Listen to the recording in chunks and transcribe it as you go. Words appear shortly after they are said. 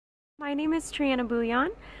My name is Triana Bouillon.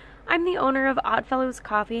 I'm the owner of Oddfellows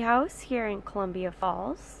Coffee House here in Columbia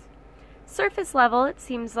Falls. Surface level, it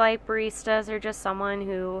seems like baristas are just someone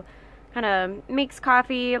who kind of makes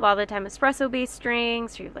coffee, a lot of the time espresso-based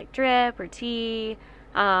drinks, or like drip or tea.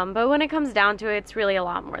 But when it comes down to it, it's really a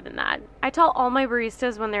lot more than that. I tell all my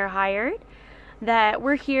baristas when they're hired that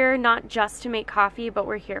we're here not just to make coffee, but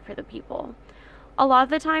we're here for the people. A lot of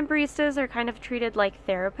the time, baristas are kind of treated like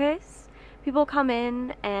therapists. People come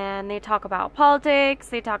in and they talk about politics,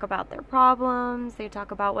 they talk about their problems, they talk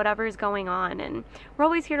about whatever's going on, and we're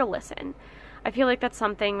always here to listen. I feel like that's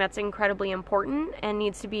something that's incredibly important and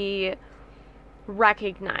needs to be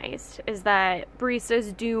recognized, is that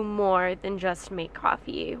baristas do more than just make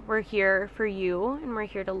coffee. We're here for you, and we're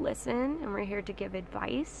here to listen, and we're here to give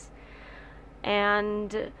advice.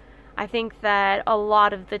 And I think that a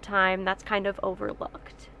lot of the time that's kind of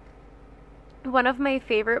overlooked. One of my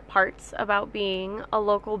favorite parts about being a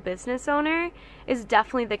local business owner is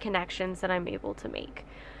definitely the connections that I'm able to make.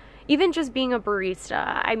 Even just being a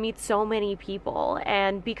barista, I meet so many people,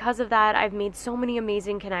 and because of that, I've made so many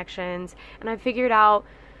amazing connections, and I've figured out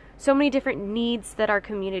so many different needs that our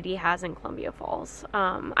community has in Columbia Falls.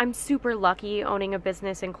 I'm super lucky owning a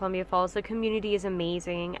business in Columbia Falls. The community is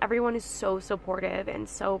amazing. Everyone is so supportive and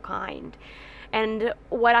so kind. And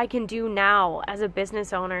what I can do now as a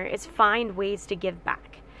business owner is find ways to give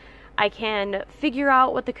back. I can figure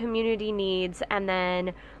out what the community needs and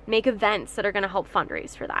then make events that are going to help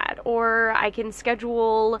fundraise for that. Or I can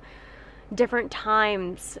schedule different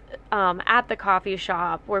times at the coffee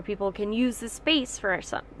shop where people can use the space for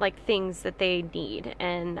some things that they need.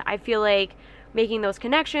 And I feel like making those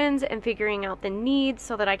connections and figuring out the needs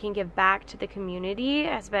so that I can give back to the community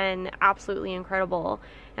has been absolutely incredible.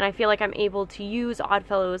 And I feel like I'm able to use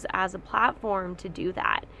Oddfellows as a platform to do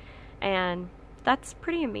that. And that's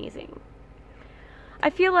pretty amazing. I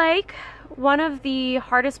feel like one of the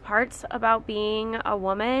hardest parts about being a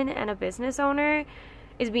woman and a business owner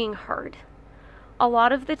is being heard. A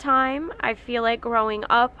lot of the time, I feel like growing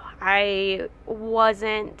up,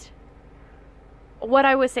 what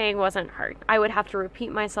I was saying wasn't heard. I would have to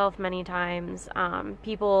repeat myself many times.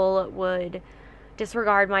 People would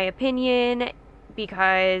disregard my opinion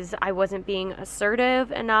because I wasn't being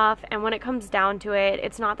assertive enough. And when it comes down to it,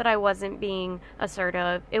 it's not that I wasn't being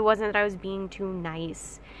assertive. It wasn't that I was being too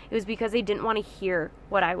nice. It was because they didn't want to hear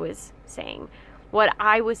what I was saying. What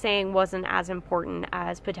I was saying wasn't as important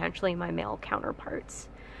as potentially my male counterparts.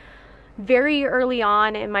 Very early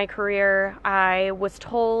on in my career, I was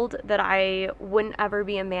told that I wouldn't ever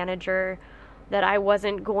be a manager, that I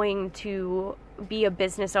wasn't going to be a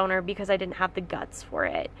business owner because I didn't have the guts for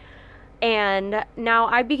it. And now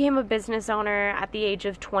I became a business owner at the age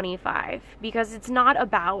of 25 because it's not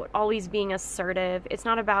about always being assertive. It's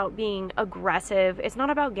not about being aggressive. It's not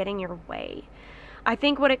about getting your way. I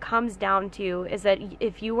think what it comes down to is that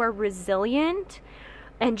if you are resilient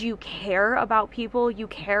and you care about people, you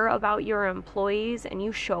care about your employees, and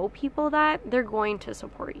you show people that, they're going to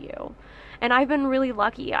support you. And I've been really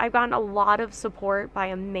lucky. I've gotten a lot of support by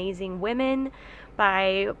amazing women,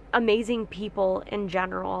 by amazing people in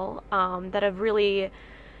general, that have really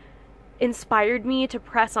inspired me to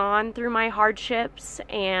press on through my hardships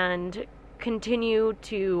and continue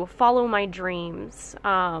to follow my dreams.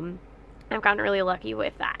 I've gotten really lucky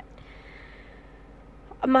with that.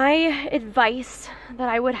 My advice that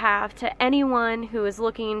I would have to anyone who is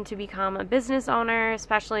looking to become a business owner,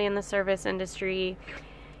 especially in the service industry,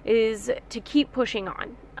 is to keep pushing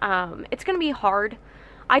on. It's going to be hard.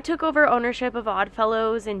 I took over ownership of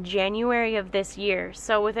Oddfellows in January of this year,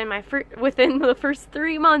 so within the first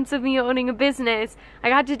 3 months of me owning a business, I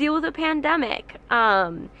got to deal with a pandemic.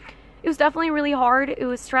 It was definitely really hard. It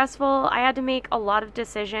was stressful. I had to make a lot of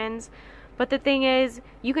decisions, but the thing is,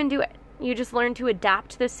 you can do it. You just learn to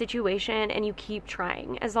adapt to the situation and you keep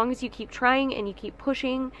trying. As long as you keep trying and you keep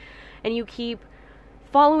pushing and you keep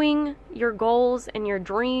following your goals and your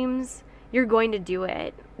dreams, you're going to do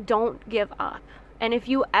it. Don't give up. And if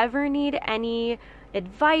you ever need any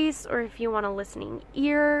advice, or if you want a listening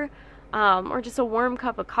ear, or just a warm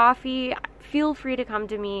cup of coffee, feel free to come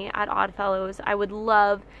to me at Oddfellows. I would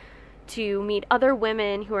love to meet other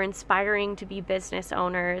women who are inspiring to be business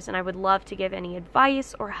owners, and I would love to give any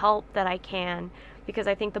advice or help that I can, because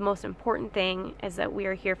I think the most important thing is that we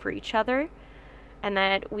are here for each other and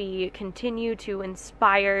that we continue to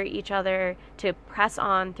inspire each other to press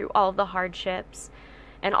on through all of the hardships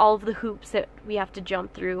and all of the hoops that we have to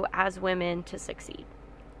jump through as women to succeed.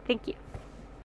 Thank you.